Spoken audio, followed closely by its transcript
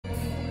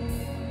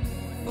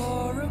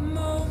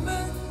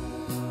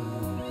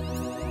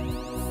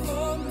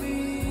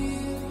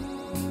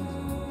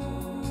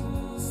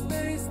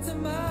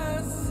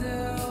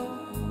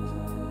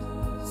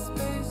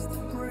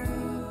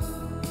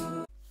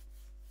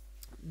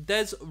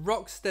There's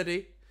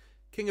ROCKSTEADY,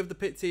 King of the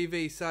Pit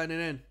TV,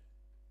 signing in.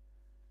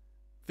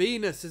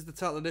 Venus is the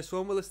title of this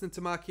one. We're listening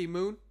to Marquee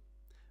Moon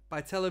by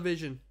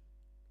Television.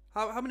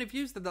 How many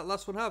views did that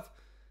last one have?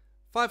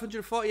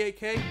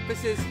 548k.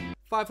 This is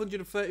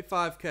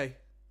 535k.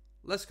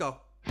 Let's go.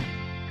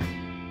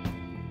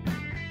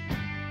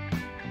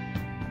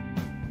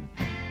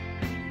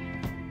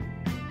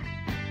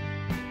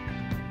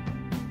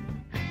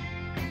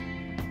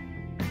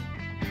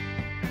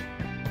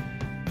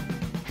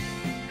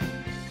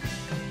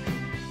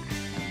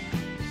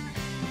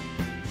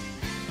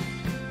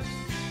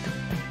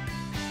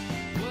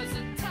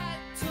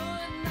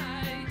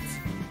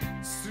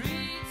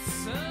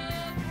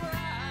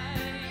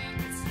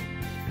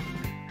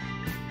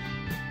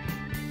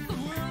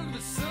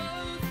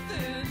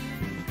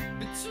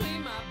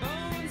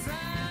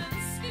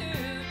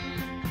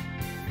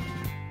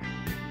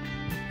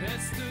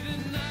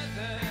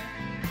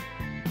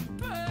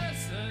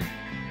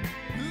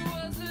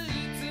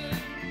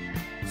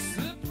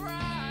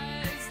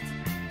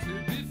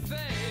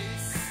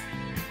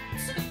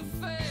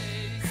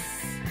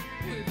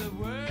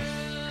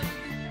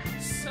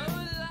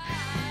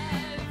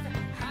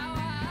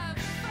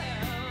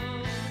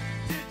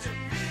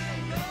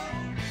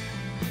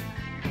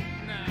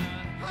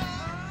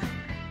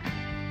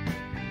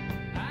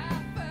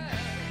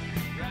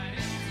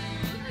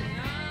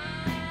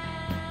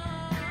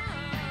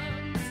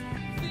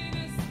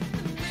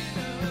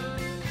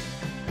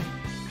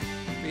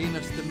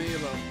 Venus de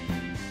Milo.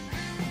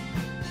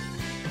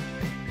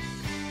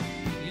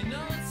 You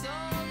know it's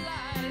all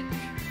like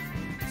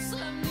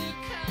some new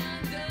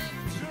kind of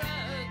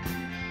drug.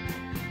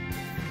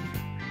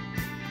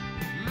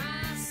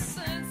 My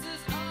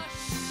senses are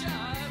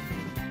sharp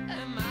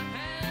and my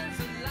hands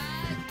are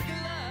like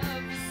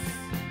gloves.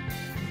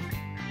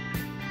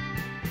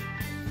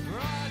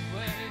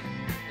 Broadway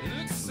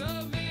looks so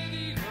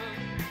medieval.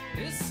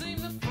 It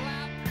seemed to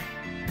flap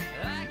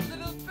like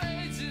little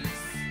pages.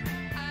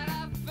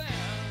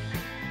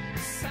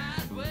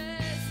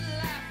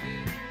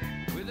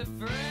 A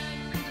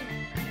friend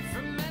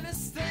from many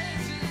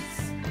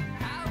stages,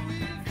 how we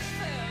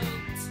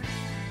felt.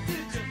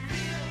 Did you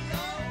feel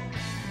low?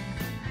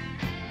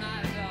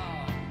 Not at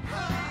all.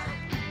 Huh?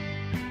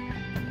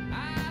 I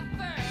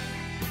fell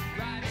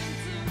right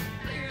into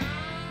the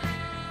arms.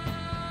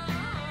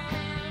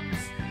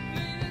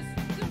 Venus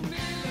de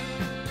Milo.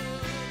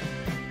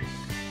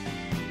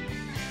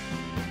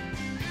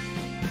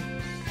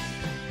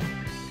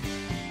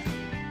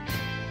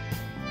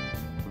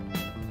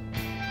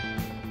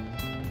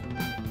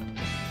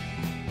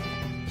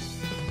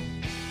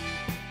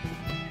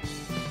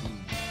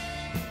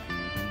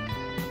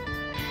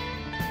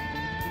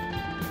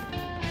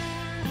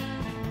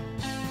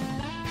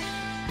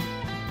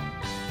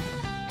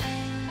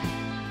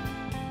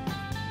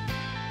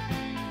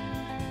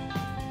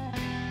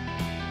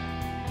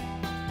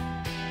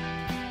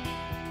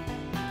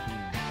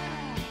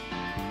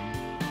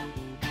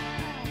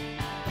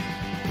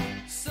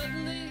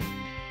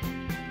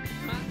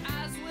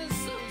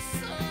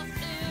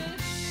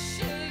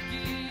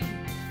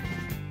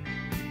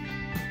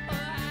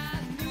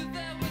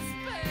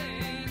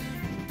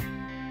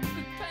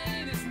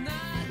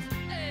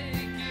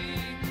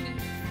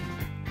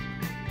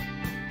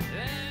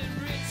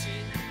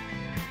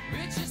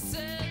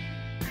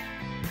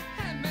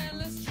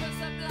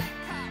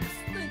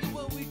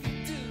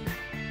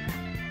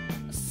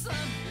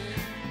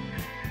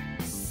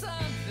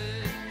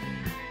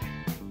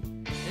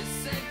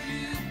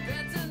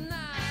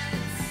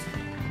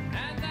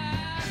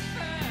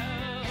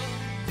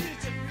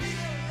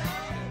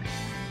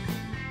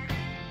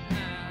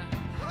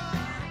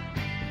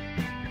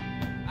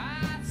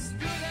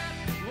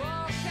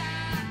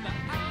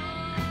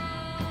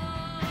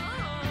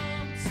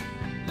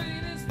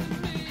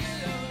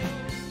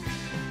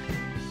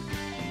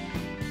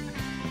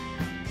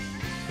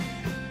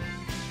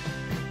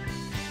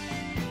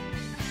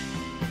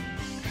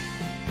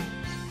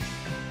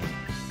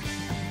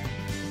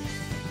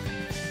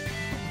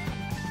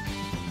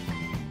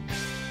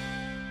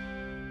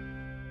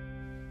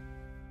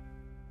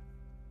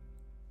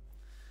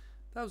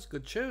 That was a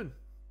good tune.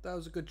 That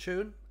was a good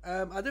tune.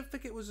 I didn't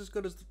think it was as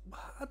good as...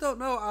 I don't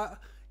know.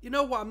 You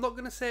know what? I'm not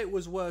going to say it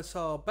was worse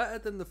or better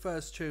than the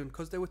first tune,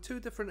 because there were two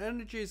different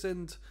energies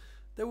and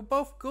they were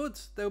both good.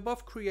 They were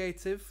both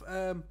creative.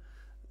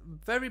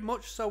 Very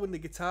much so in the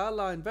guitar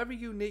line. Very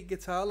unique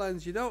guitar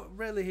lines. You don't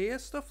really hear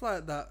stuff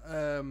like that.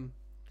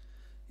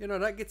 You know,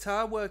 that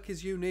guitar work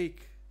is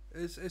unique.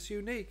 It's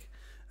unique.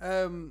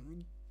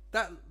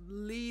 That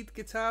lead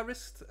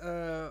guitarist,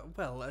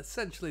 well,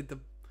 essentially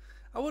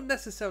I wouldn't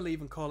necessarily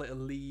even call it a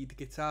lead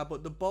guitar,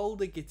 but the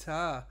bolder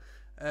guitar,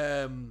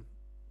 well,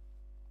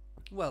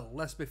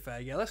 let's be fair,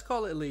 yeah, let's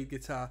call it a lead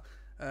guitar.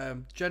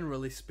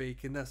 Generally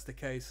speaking, that's the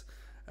case.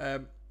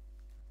 They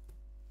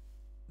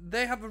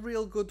have a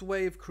real good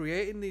way of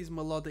creating these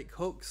melodic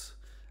hooks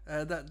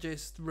that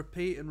just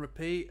repeat and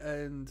repeat,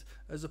 and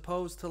as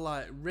opposed to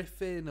like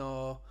riffing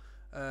or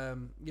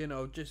you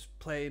know, just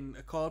playing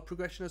a chord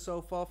progression or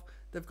so forth.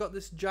 They've got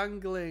this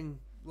jangling,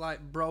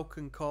 like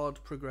broken chord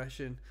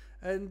progression,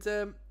 and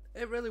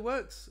it really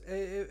works.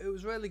 It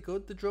was really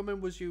good. The drumming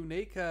was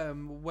unique.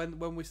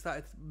 When we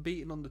started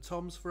beating on the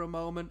toms for a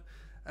moment,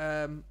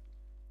 the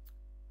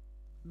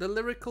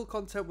lyrical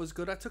content was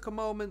good. I took a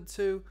moment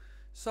to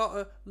sort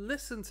of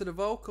listen to the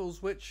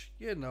vocals, which,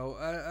 you know,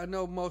 I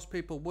know most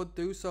people would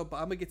do so, but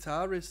I'm a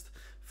guitarist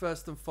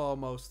first and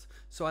foremost,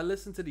 so I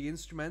listened to the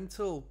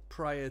instrumental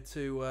prior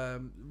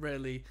to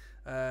really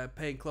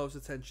paying close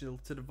attention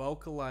to the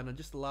vocal line, and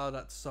just allow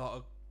that to sort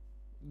of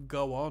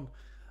go on.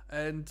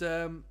 And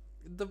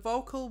the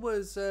vocal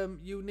was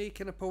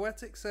unique in a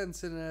poetic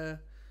sense,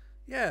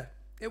 yeah,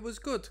 it was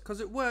good because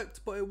it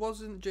worked, but it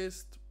wasn't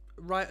just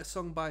write a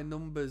song by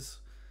numbers,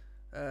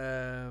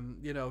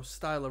 you know,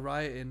 style of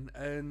writing,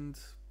 and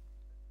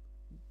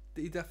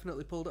he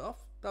definitely pulled it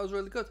off. That was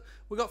really good.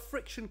 We got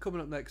Friction coming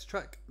up next,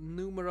 track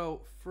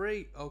numero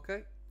 3.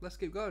 Okay, let's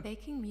keep going.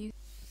 Making music.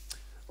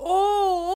 Oh!